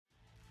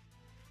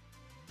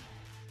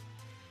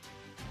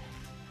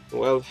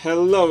Well,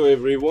 hello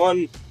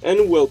everyone,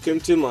 and welcome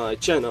to my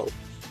channel.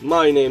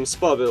 My name's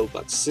Pavel,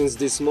 but since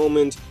this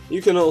moment you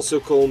can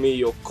also call me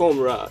your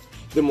comrade,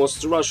 the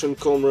most Russian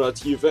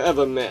comrade you've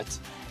ever met.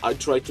 I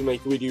try to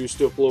make videos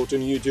to upload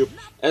on YouTube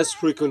as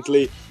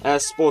frequently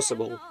as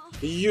possible.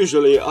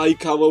 Usually I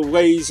cover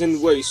ways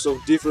and ways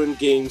of different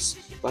games,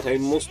 but I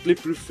mostly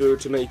prefer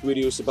to make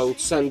videos about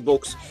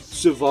sandbox,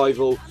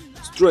 survival,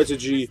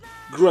 strategy,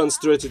 grand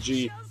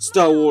strategy,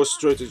 Star Wars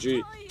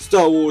strategy,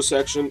 Star Wars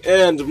action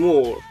and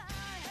more.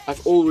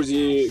 I've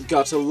already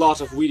got a lot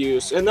of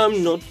videos and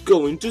I'm not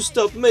going to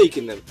stop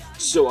making them,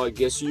 so I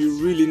guess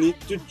you really need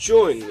to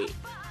join me.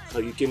 How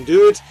you can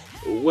do it?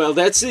 Well,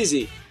 that's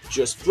easy.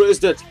 Just press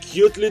that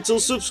cute little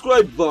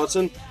subscribe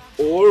button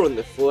or on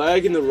the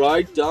flag in the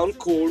right down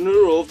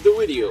corner of the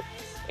video.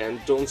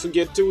 And don't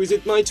forget to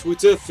visit my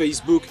Twitter,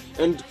 Facebook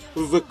and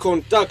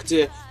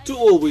Vkontakte to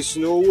always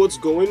know what's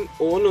going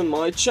on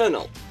my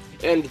channel.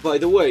 And by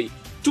the way,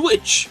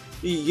 Twitch!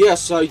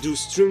 Yes, I do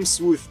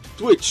streams with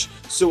Twitch,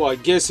 so I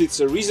guess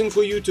it's a reason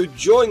for you to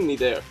join me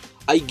there.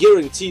 I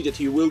guarantee that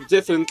you will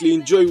definitely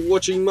enjoy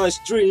watching my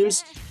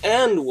streams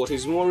and, what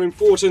is more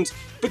important,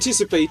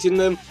 participate in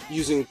them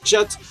using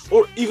chat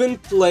or even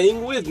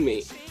playing with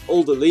me.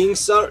 All the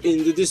links are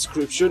in the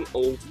description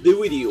of the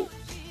video.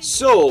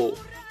 So,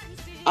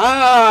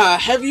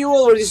 have you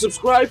already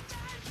subscribed?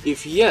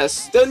 If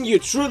yes, then you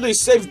truly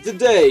saved the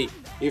day.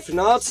 If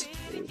not,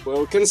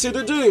 well,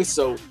 consider doing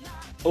so.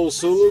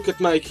 Also, look at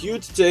my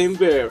cute tame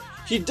bear.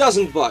 He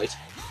doesn't bite.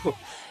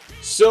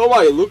 So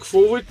I look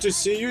forward to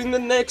see you in the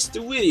next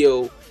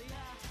video.